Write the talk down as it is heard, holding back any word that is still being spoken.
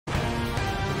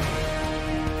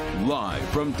Live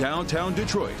from downtown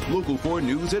Detroit, Local 4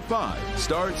 News at 5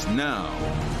 starts now.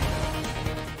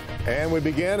 And we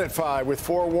begin at 5 with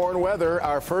forewarned weather.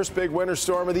 Our first big winter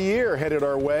storm of the year headed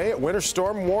our way. Winter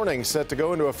storm warning set to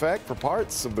go into effect for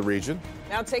parts of the region.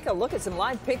 Now take a look at some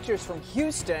live pictures from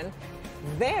Houston.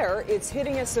 There, it's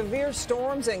hitting a severe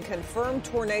storms and confirmed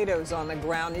tornadoes on the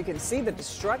ground. You can see the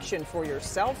destruction for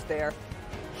yourself there.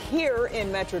 Here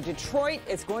in Metro Detroit,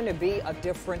 it's going to be a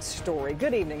different story.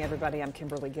 Good evening, everybody. I'm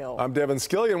Kimberly Gill. I'm Devin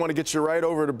Skillian. Want to get you right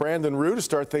over to Brandon Rue to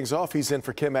start things off. He's in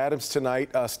for Kim Adams tonight.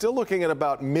 Still looking at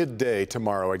about midday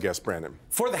tomorrow, I guess, Brandon.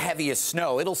 For the heaviest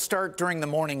snow, it'll start during the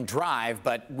morning drive,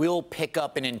 but will pick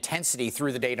up in intensity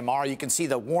through the day tomorrow. You can see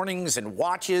the warnings and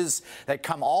watches that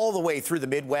come all the way through the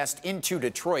Midwest into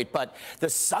Detroit. But the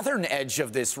southern edge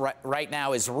of this right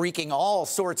now is wreaking all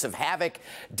sorts of havoc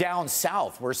down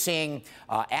south. We're seeing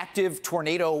active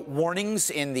tornado warnings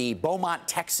in the Beaumont,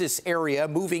 Texas area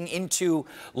moving into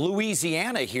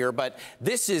Louisiana here. But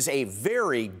this is a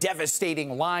very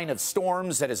devastating line of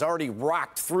storms that has already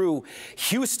rocked through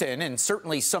Houston, and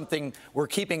certainly something we're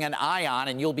keeping an eye on,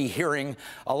 and you'll be hearing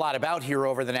a lot about here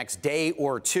over the next day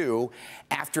or two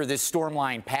after this storm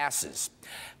line passes.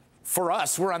 For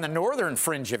us, we're on the northern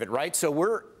fringe of it, right? So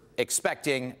we're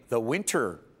expecting the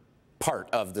winter part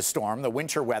of the storm, the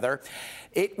winter weather.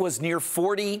 It was near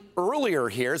 40 earlier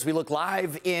here as we look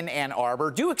live in Ann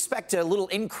Arbor. Do expect a little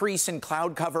increase in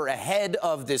cloud cover ahead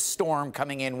of this storm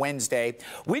coming in Wednesday.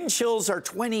 Wind chills are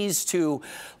 20s to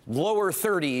lower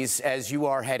 30s as you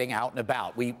are heading out and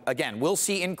about. We, again, will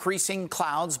see increasing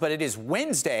clouds, but it is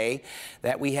Wednesday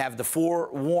that we have the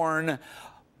forewarned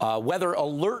weather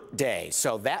alert day.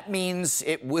 So that means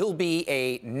it will be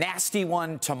a nasty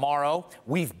one tomorrow.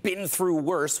 We've been through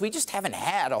worse. We just haven't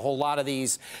had a whole lot of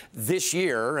these this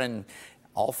year, and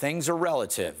all things are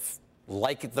relative.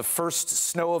 Like the first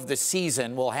snow of the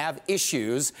season, we'll have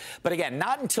issues, but again,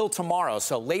 not until tomorrow.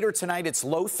 So later tonight, it's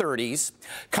low 30s.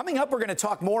 Coming up, we're going to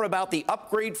talk more about the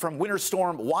upgrade from winter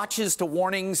storm watches to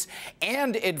warnings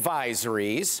and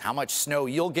advisories, how much snow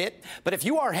you'll get. But if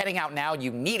you are heading out now,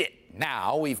 you need it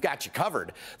now, we've got you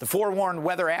covered. The Forewarned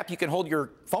Weather app, you can hold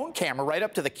your phone camera right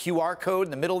up to the QR code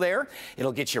in the middle there.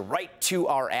 It'll get you right to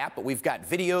our app, but we've got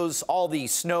videos, all the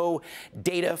snow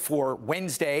data for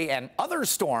Wednesday and other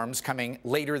storms coming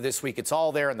later this week. It's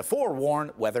all there in the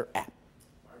Forewarned Weather app.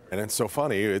 And it's so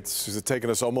funny, it's taken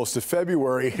us almost to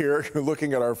February here,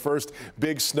 looking at our first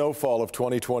big snowfall of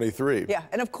 2023. Yeah,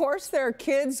 and of course there are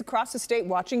kids across the state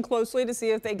watching closely to see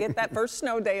if they get that first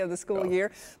snow day of the school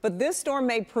year. But this storm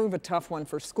may prove a tough one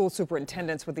for school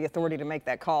superintendents with the authority to make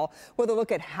that call. With a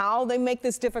look at how they make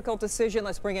this difficult decision,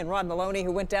 let's bring in Rod Maloney,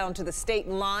 who went down to the state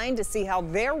line to see how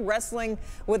they're wrestling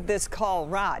with this call.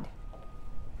 Rod.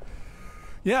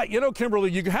 Yeah, you know, Kimberly,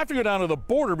 you have to go down to the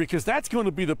border because that's going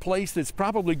to be the place that's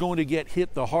probably going to get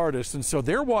hit the hardest. And so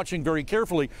they're watching very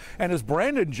carefully. And as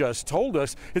Brandon just told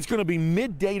us, it's going to be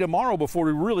midday tomorrow before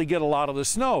we really get a lot of the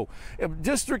snow.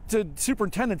 District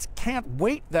superintendents can't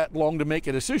wait that long to make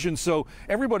a decision. So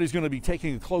everybody's going to be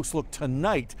taking a close look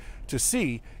tonight to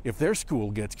see if their school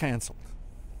gets canceled.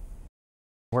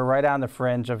 We're right on the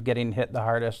fringe of getting hit the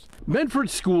hardest. Medford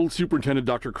School Superintendent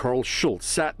Dr. Carl Schultz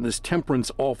sat in his temperance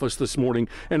office this morning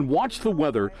and watched the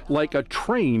weather like a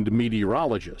trained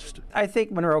meteorologist. I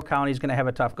think Monroe County is going to have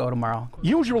a tough go tomorrow.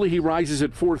 Usually he rises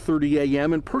at 4:30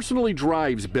 a.m. and personally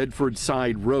drives Bedford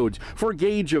side roads for a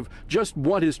gauge of just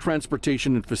what his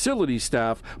transportation and facilities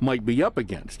staff might be up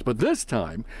against. But this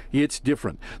time, it's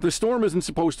different. The storm isn't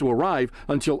supposed to arrive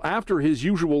until after his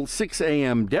usual 6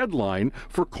 a.m. deadline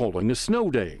for calling a snow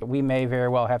day. We may very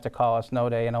well have to call a snow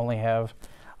day and only have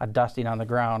a dusting on the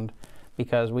ground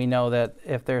because we know that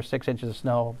if there's 6 inches of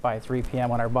snow by 3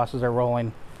 p.m. when our buses are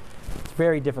rolling, it's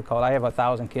very difficult. I have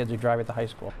 1,000 kids who drive at the high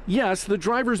school. Yes, the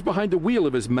drivers behind the wheel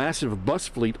of his massive bus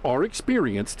fleet are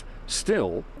experienced.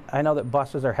 Still, I know that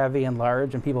buses are heavy and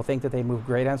large and people think that they move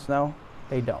great on snow.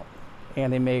 They don't.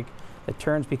 And they make the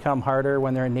turns become harder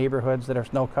when they're in neighborhoods that are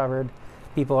snow covered.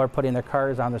 People are putting their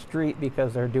cars on the street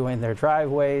because they're doing their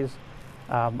driveways.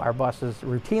 Our buses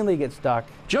routinely get stuck.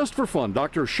 Just for fun,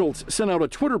 Dr. Schultz sent out a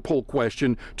Twitter poll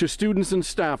question to students and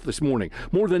staff this morning.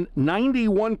 More than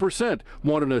 91%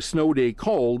 wanted a snow day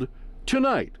called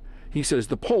tonight. He says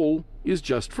the poll is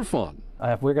just for fun.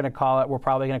 If we're going to call it, we're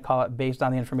probably going to call it based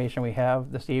on the information we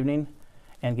have this evening,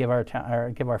 and give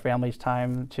our families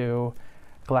time to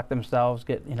collect themselves,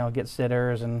 get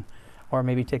sitters, or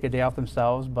maybe take a day off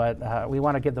themselves. But we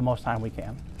want to give the most time we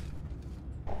can.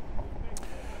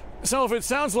 So if it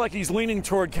sounds like he's leaning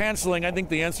toward canceling, I think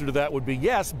the answer to that would be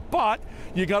yes, but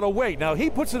you got to wait. Now, he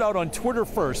puts it out on Twitter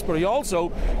first, but he also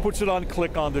puts it on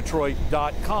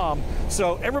clickondetroit.com.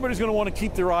 So everybody's going to want to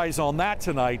keep their eyes on that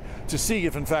tonight to see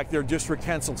if, in fact, their district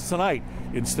cancels tonight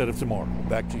instead of tomorrow.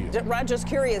 Back to you. Rod, just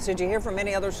curious, did you hear from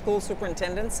any other school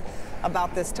superintendents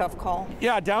about this tough call?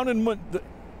 Yeah, down in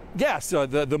yes,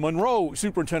 the Monroe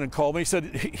superintendent called me, said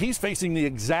he's facing the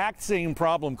exact same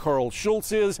problem Carl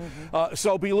Schultz is.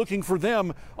 So be looking for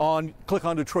them on Click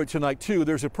on Detroit tonight, too.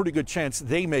 There's a pretty good chance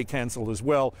they may cancel as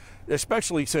well,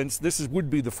 especially since this would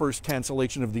be the first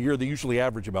cancellation of the year. They usually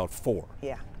average about 4.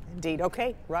 Yeah. Indeed.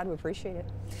 Okay, Rod, we appreciate it.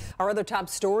 Our other top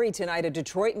story tonight, a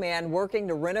Detroit man working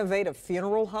to renovate a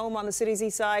funeral home on the city's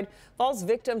east side falls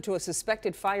victim to a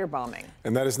suspected firebombing.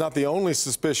 And that is not the only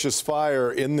suspicious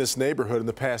fire in this neighborhood in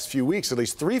the past few weeks. At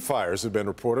least 3 fires have been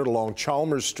reported along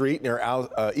Chalmers Street near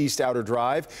East Outer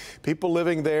Drive. People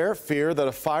living there fear that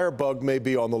a firebug may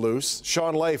be on the loose.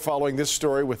 Sean Lay following this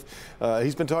story with,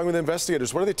 he's been talking with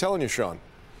investigators. What are they telling you, Sean?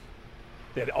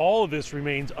 That all of this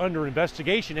remains under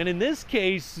investigation. And in this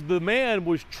case, the man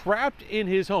was trapped in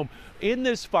his home. In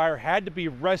this fire, had to be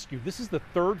rescued. This is the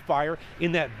 3rd fire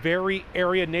in that very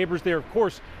area. Neighbors there, of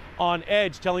course, on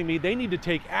edge, telling me they need to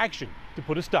take action to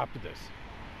put a stop to this.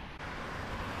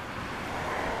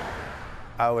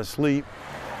 I was asleep.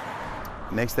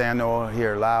 Next thing I know, I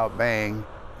hear a loud bang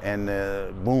and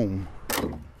boom.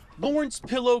 Lawrence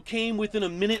Pillow came within a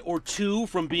minute or 2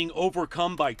 from being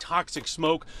overcome by toxic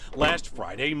smoke last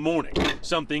Friday morning.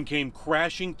 Something came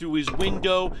crashing through his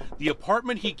window. The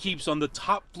apartment he keeps on the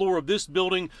top floor of this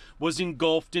building was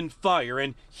engulfed in fire,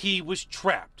 and he was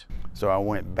trapped. So I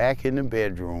went back in the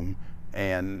bedroom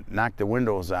and knocked the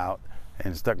windows out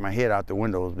and stuck my head out the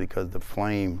windows because the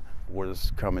flame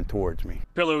was coming towards me.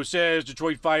 Pillow says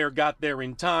Detroit Fire got there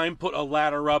in time, put a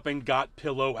ladder up, and got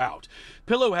Pillow out.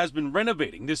 Pillow has been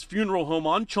renovating this funeral home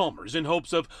on Chalmers in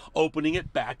hopes of opening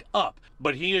it back up.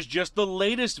 But he is just the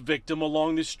latest victim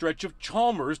along this stretch of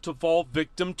Chalmers to fall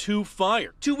victim to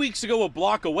fire. 2 weeks ago, a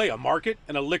block away, a market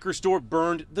and a liquor store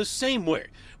burned the same way.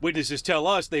 Witnesses tell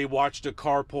us they watched a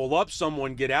car pull up,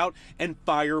 someone get out, and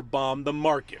firebomb the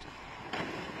market.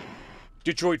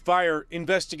 Detroit Fire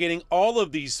investigating all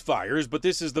of these fires, but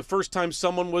this is the first time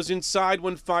someone was inside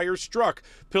when fire struck.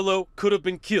 Pillow could have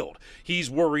been killed. He's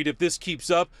worried if this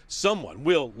keeps up, someone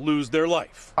will lose their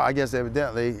life. I guess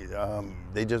evidently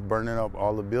they just burning up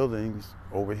all the buildings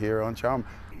over here on Chalmers.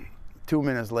 2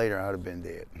 minutes later, I'd have been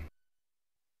dead.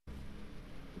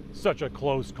 Such a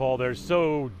close call. They're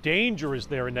so dangerous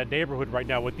there in that neighborhood right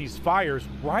now with these fires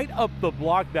right up the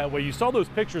block that way. You saw those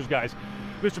pictures, guys.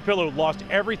 Mr. Pillow lost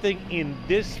everything in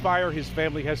this fire. His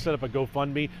family has set up a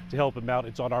GoFundMe to help him out.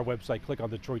 It's on our website,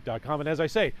 clickondetroit.com. And as I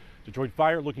say, Detroit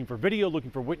Fire looking for video, looking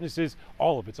for witnesses.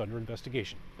 All of it's under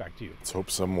investigation. Back to you. Let's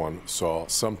hope someone saw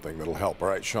something that'll help. All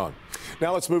right, Sean.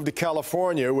 Now let's move to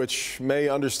California, which may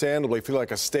understandably feel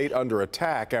like a state under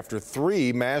attack after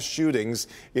 3 mass shootings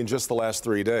in just the last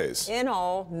 3 days. In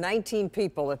all, 19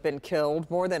 people have been killed,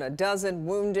 more than a dozen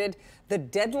wounded. The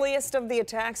deadliest of the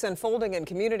attacks unfolding in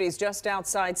communities just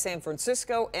outside San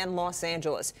Francisco and Los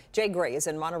Angeles. Jay Gray is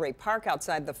in Monterey Park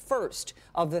outside the first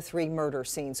of the 3 murder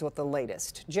scenes with the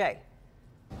latest. Jay.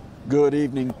 Good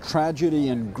evening. Tragedy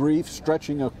and grief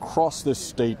stretching across this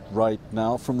state right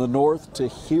now. From the north to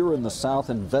here in the south,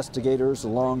 investigators,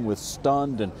 along with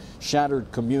stunned and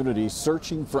shattered communities,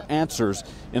 searching for answers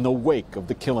in the wake of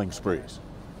the killing sprees.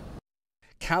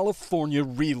 California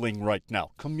reeling right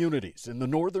now. Communities in the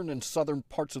northern and southern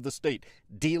parts of the state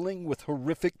dealing with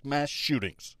horrific mass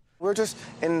shootings. We're just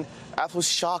in absolute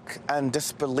shock and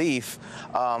disbelief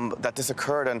that this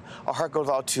occurred, and our heart goes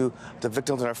out to the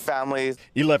victims and their families.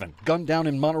 11 gunned down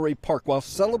in Monterey Park while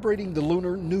celebrating the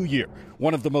Lunar New Year,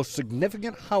 one of the most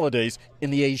significant holidays in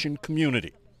the Asian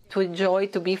community. To enjoy,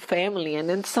 to be family, and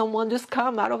then someone just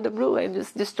come out of the blue and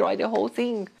just destroy the whole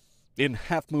thing. In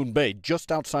Half Moon Bay,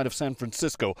 just outside of San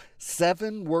Francisco,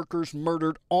 7 workers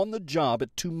murdered on the job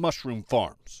at 2 mushroom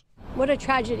farms. What a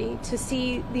tragedy to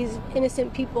see these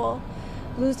innocent people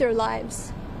lose their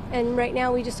lives. And right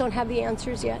now, we just don't have the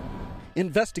answers yet.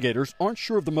 Investigators aren't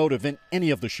sure of the motive in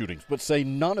any of the shootings, but say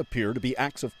none appear to be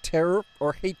acts of terror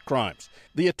or hate crimes.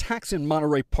 The attacks in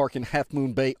Monterey Park and Half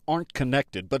Moon Bay aren't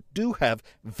connected, but do have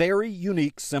very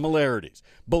unique similarities.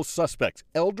 Both suspects,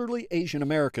 elderly Asian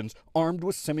Americans armed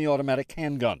with semi-automatic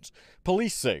handguns.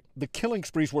 Police say the killing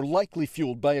sprees were likely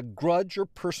fueled by a grudge or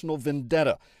personal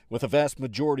vendetta, with a vast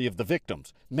majority of the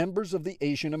victims members of the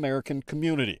Asian American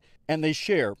community. And they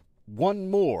share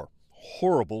one more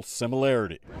horrible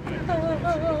similarity.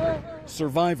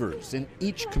 Survivors in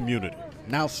each community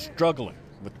now struggling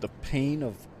with the pain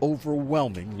of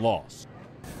overwhelming loss.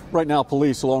 Right now,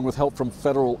 police, along with help from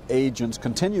federal agents,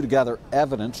 continue to gather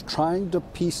evidence, trying to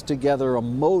piece together a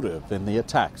motive in the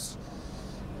attacks.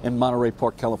 In Monterey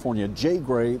Park, California, Jay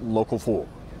Gray, Local 4.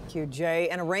 Thank you, Jay.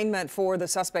 An arraignment for the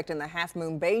suspect in the Half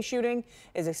Moon Bay shooting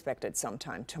is expected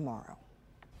sometime tomorrow.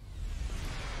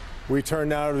 We turn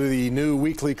now to the new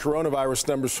weekly coronavirus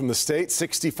numbers from the state.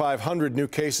 6,500 new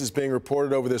cases being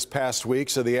reported over this past week,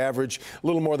 so the average a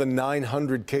little more than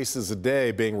 900 cases a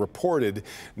day being reported.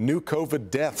 New COVID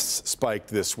deaths spiked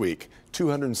this week,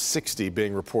 260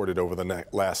 being reported over the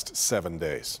last 7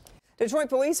 days. Detroit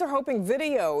police are hoping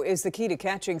video is the key to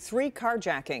catching 3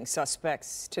 carjacking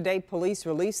suspects. Today, police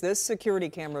released this security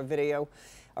camera video,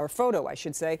 or photo, I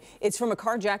should say. It's from a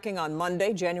carjacking on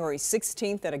Monday, January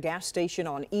 16th at a gas station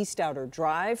on East Outer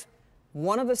Drive.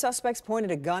 One of the suspects pointed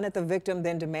a gun at the victim,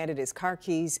 then demanded his car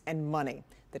keys and money.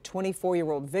 The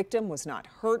 24-year-old victim was not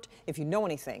hurt. If you know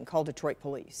anything, call Detroit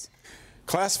police.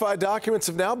 Classified documents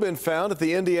have now been found at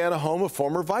the Indiana home of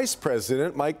former Vice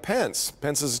President Mike Pence.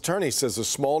 Pence's attorney says a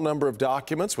small number of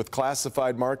documents with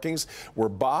classified markings were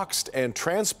boxed and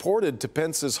transported to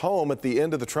Pence's home at the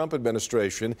end of the Trump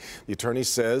administration. The attorney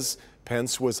says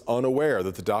Pence was unaware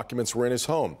that the documents were in his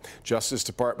home. Justice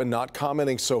Department not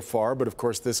commenting so far, but of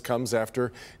course this comes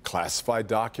after classified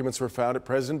documents were found at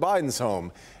President Biden's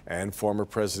home and former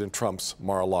President Trump's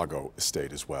Mar-a-Lago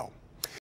estate as well.